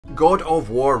God of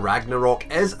War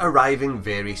Ragnarok is arriving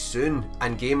very soon,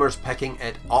 and gamers picking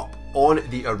it up on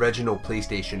the original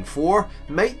PlayStation 4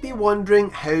 might be wondering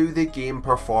how the game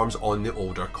performs on the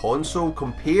older console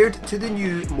compared to the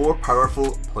new, more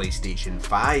powerful PlayStation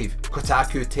 5.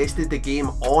 Kotaku tested the game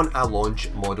on a launch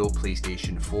model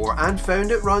PlayStation 4 and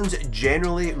found it runs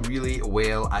generally really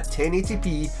well at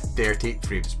 1080p 30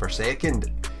 frames per second.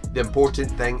 The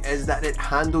important thing is that it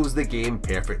handles the game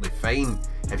perfectly fine.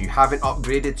 If you haven't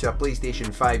upgraded to a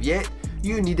PlayStation 5 yet,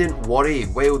 you needn't worry.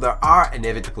 While there are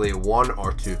inevitably one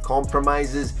or two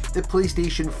compromises, the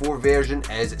PlayStation 4 version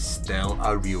is still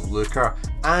a real looker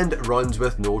and runs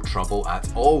with no trouble at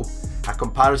all. A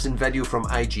comparison video from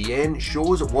IGN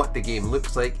shows what the game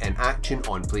looks like in action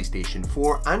on PlayStation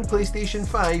 4 and PlayStation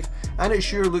 5, and it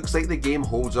sure looks like the game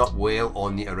holds up well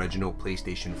on the original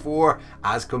PlayStation 4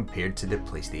 as compared to the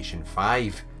PlayStation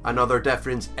 5. Another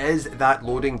difference is that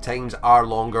loading times are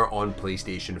longer on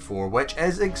PlayStation 4, which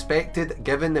is expected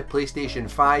given the PlayStation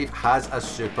 5 has a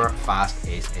super fast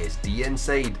SSD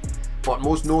inside. But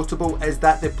most notable is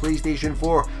that the PlayStation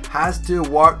 4 has to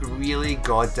work really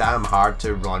goddamn hard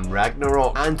to run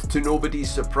Ragnarok, and to nobody's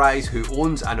surprise who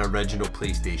owns an original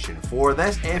PlayStation 4,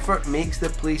 this effort makes the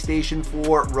PlayStation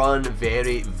 4 run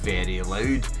very, very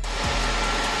loud.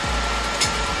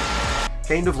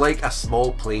 Kind of like a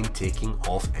small plane taking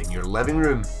off in your living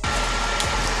room.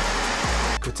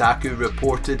 Kotaku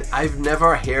reported, "I've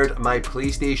never heard my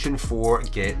PlayStation 4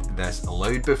 get this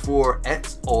loud before,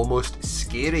 it's almost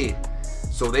scary.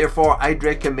 So therefore I'd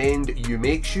recommend you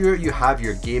make sure you have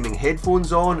your gaming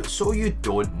headphones on so you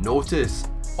don't notice."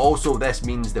 Also, this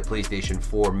means the PlayStation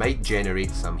 4 might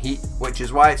generate some heat, which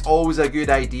is why it's always a good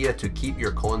idea to keep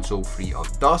your console free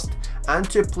of dust and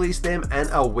to place them in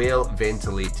a well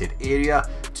ventilated area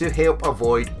to help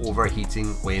avoid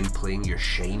overheating when playing your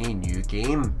shiny new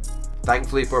game.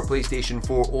 Thankfully for PlayStation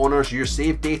 4 owners, your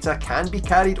save data can be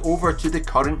carried over to the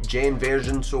current gen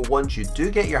version, so once you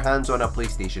do get your hands on a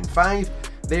PlayStation 5,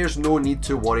 there's no need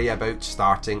to worry about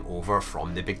starting over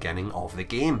from the beginning of the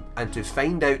game. And to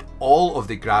find out all of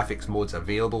the graphics modes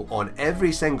available on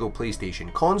every single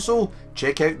PlayStation console,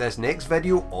 check out this next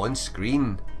video on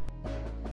screen.